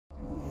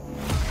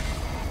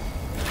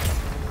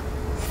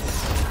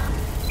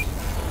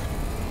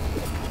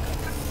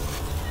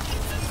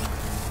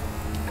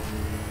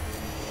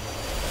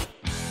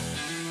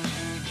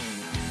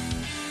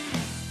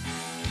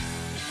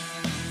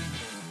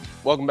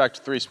Welcome back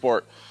to 3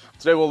 Sport.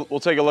 Today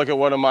we'll take a look at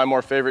one of my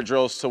more favorite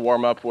drills to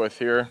warm up with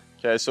here.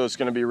 Okay, so it's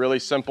gonna be really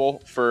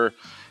simple for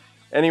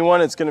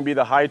anyone. It's gonna be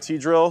the high tee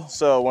drill.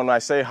 So when I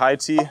say high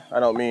tee, I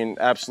don't mean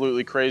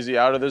absolutely crazy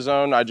out of the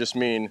zone. I just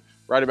mean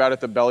right about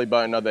at the belly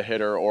button of the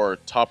hitter or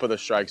top of the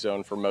strike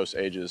zone for most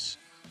ages.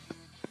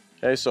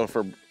 Okay, so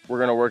we're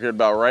gonna work it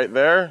about right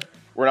there.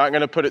 We're not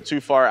gonna put it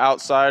too far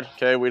outside,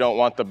 okay? We don't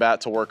want the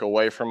bat to work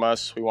away from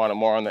us. We want it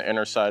more on the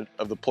inner side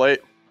of the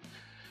plate.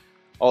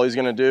 All he's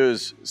gonna do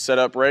is set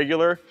up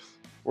regular.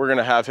 We're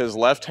gonna have his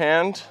left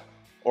hand,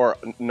 or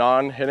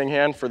non-hitting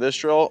hand for this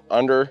drill,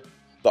 under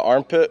the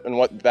armpit, and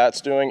what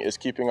that's doing is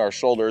keeping our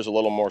shoulders a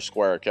little more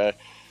square, okay?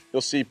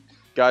 You'll see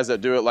guys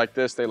that do it like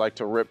this, they like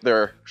to rip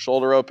their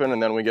shoulder open,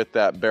 and then we get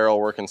that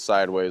barrel working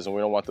sideways, and we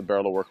don't want the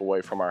barrel to work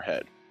away from our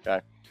head, okay?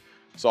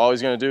 So all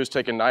he's gonna do is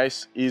take a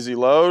nice, easy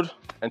load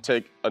and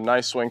take a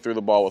nice swing through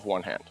the ball with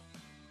one hand.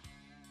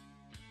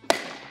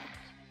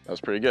 That's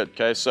pretty good,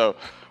 okay? So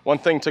one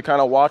thing to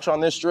kind of watch on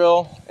this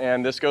drill,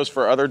 and this goes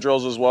for other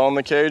drills as well in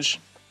the cage,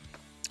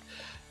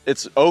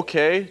 it's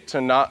okay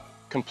to not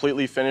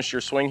completely finish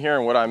your swing here,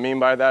 and what I mean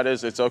by that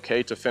is it's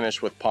okay to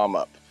finish with palm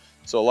up.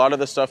 So a lot of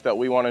the stuff that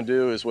we want to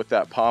do is with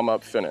that palm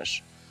up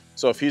finish.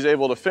 So if he's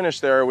able to finish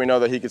there, we know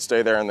that he could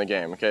stay there in the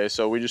game, okay?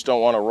 So we just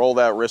don't want to roll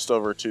that wrist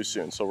over too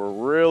soon. So we're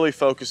really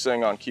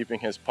focusing on keeping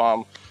his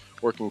palm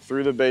working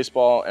through the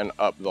baseball and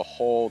up the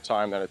whole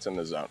time that it's in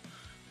the zone.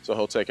 So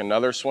he'll take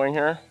another swing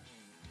here.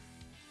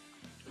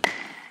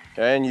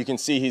 Okay, and you can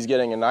see he's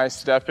getting a nice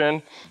step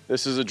in.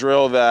 This is a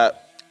drill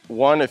that,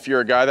 one, if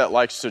you're a guy that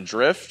likes to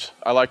drift,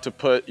 I like to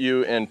put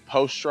you in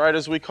post stride,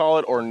 as we call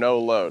it, or no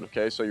load,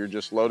 okay? So you're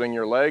just loading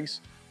your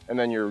legs and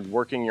then you're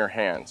working your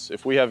hands.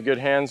 If we have good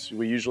hands,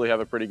 we usually have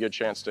a pretty good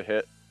chance to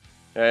hit.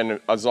 And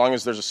as long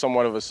as there's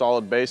somewhat of a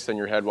solid base, then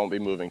your head won't be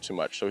moving too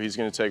much. So he's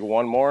gonna take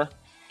one more,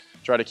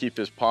 try to keep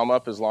his palm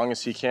up as long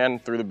as he can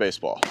through the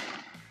baseball.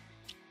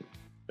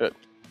 Good.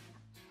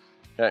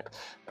 Okay.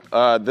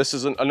 This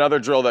is another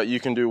drill that you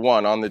can do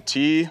on the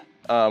tee.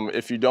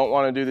 If you don't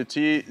want to do the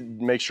tee,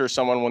 make sure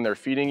someone, when they're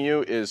feeding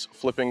you, is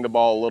flipping the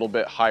ball a little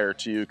bit higher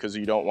to you because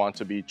you don't want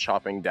to be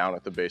chopping down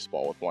at the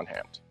baseball with one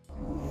hand.